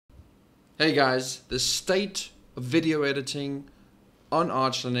Hey guys, the state of video editing on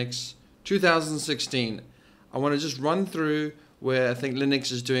Arch Linux 2016. I want to just run through where I think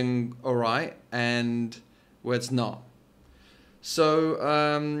Linux is doing alright and where it's not.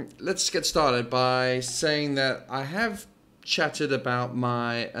 So let's get started by saying that I have chatted about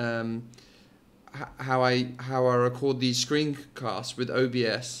my how I record these screencasts with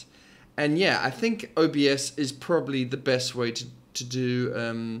OBS, and yeah, I think OBS is probably the best way to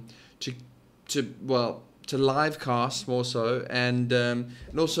do to live cast more so, and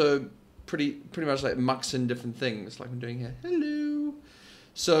also pretty much like mux in different things like I'm doing here. Hello.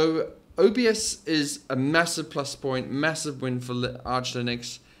 So OBS is a massive plus point, massive win for Arch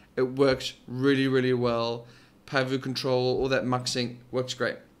Linux. It works really well. Pavu control, all that muxing works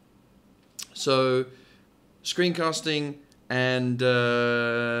great. So screencasting and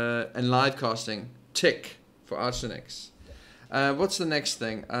live casting, tick for Arch Linux. What's the next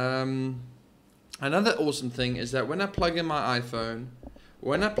thing? Another awesome thing is that when I plug in my iPhone,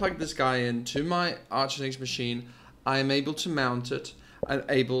 when I plug this guy into my Arch Linux machine, I am able to mount it. I'm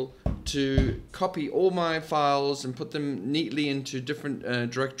able to copy all my files and put them neatly into different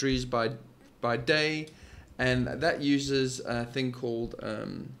directories by day, and that uses a thing called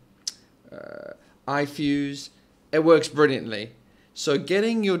ifuse. It works brilliantly. So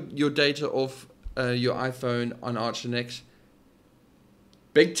getting your data off your iPhone on Arch Linux,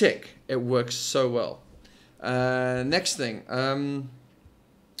 big tick. It works so well. Next thing. The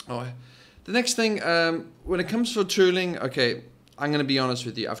next thing, when it comes for tooling, okay, I'm going to be honest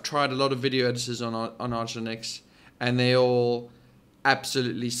with you. I've tried a lot of video editors on Arch Linux, and they all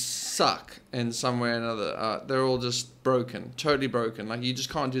absolutely suck in some way or another. They're all just broken, totally broken. Like, you just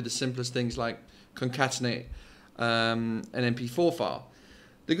can't do the simplest things like concatenate an MP4 file.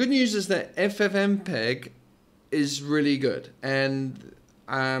 The good news is that FFMPEG is really good, and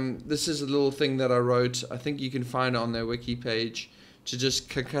this is a little thing that I wrote. I think you can find it on their wiki page to just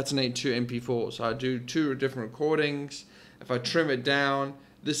concatenate two MP4s. So I do two different recordings. If I trim it down,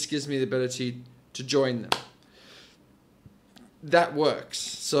 this gives me the ability to join them. That works.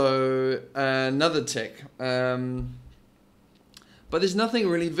 So another tick. But there's nothing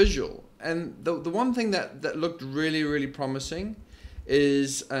really visual. And the one thing that looked really promising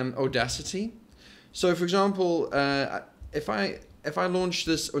is Audacity. So for example, if I launch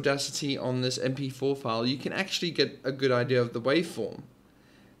this Audacity on this MP4 file, you can actually get a good idea of the waveform.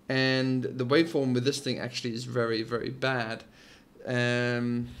 And the waveform with this thing actually is very bad.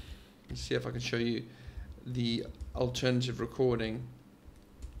 Let's see if I can show you the alternative recording.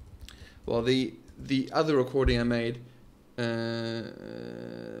 Well, the other recording I made,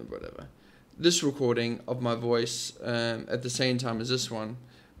 whatever. This recording of my voice at the same time as this one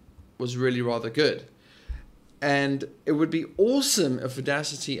was really rather good. And it would be awesome if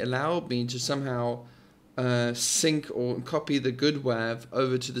Audacity allowed me to somehow sync or copy the good WAV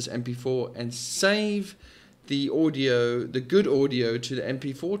over to this MP4 and save the audio, the good audio, to the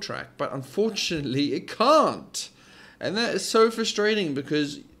MP4 track. But unfortunately, it can't. And that is so frustrating,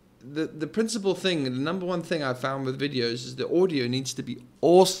 because the principal thing, the number one thing I found with videos is the audio needs to be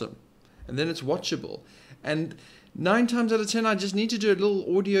awesome. And then it's watchable. And 9 times out of 10, I just need to do a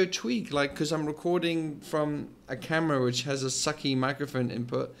little audio tweak, like, because I'm recording from a camera which has a sucky microphone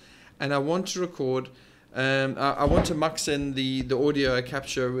input, and I want to record, I want to mux in the audio I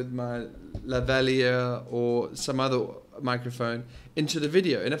capture with my lavalier or some other microphone into the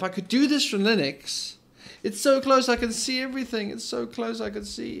video. And if I could do this from Linux, it's so close I can see everything. It's so close I can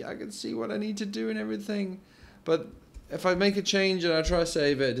see what I need to do and everything. But if I make a change and I try to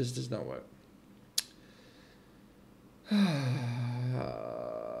save it, this does not work.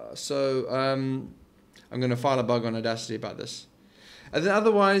 So I'm going to file a bug on Audacity about this. And then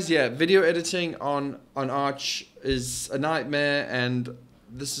otherwise, yeah, video editing on Arch is a nightmare, and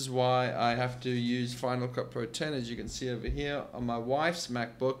this is why I have to use Final Cut Pro 10, as you can see over here on my wife's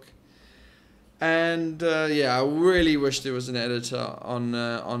MacBook. And yeah, I really wish there was an editor on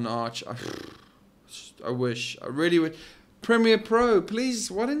Arch. I wish, I really wish. Premiere Pro, please,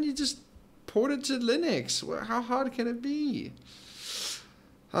 why don't you just port it to Linux? How hard can it be?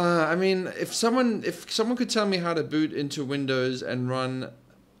 I mean, if someone could tell me how to boot into Windows and run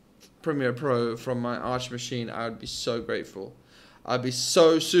Premiere Pro from my Arch machine, I would be so grateful. I'd be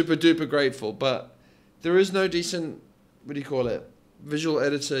so super duper grateful. But there is no decent, what do you call it, visual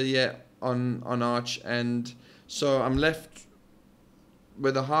editor yet on Arch, and so I'm left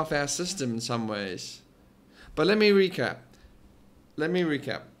with a half-assed system in some ways. But let me recap.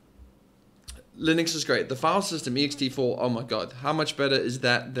 Linux is great. The file system, ext4, oh my god, how much better is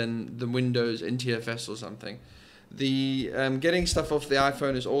that than the Windows NTFS or something? The getting stuff off the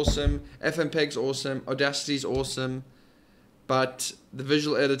iPhone is awesome. FFmpeg's awesome. Audacity's awesome. But the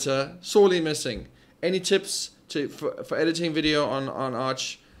visual editor, sorely missing. Any tips for editing video on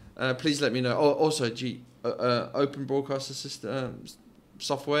Arch? Please let me know. Oh, also, Open Broadcaster System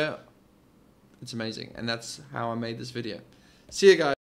software. It's amazing. And that's how I made this video. See you guys.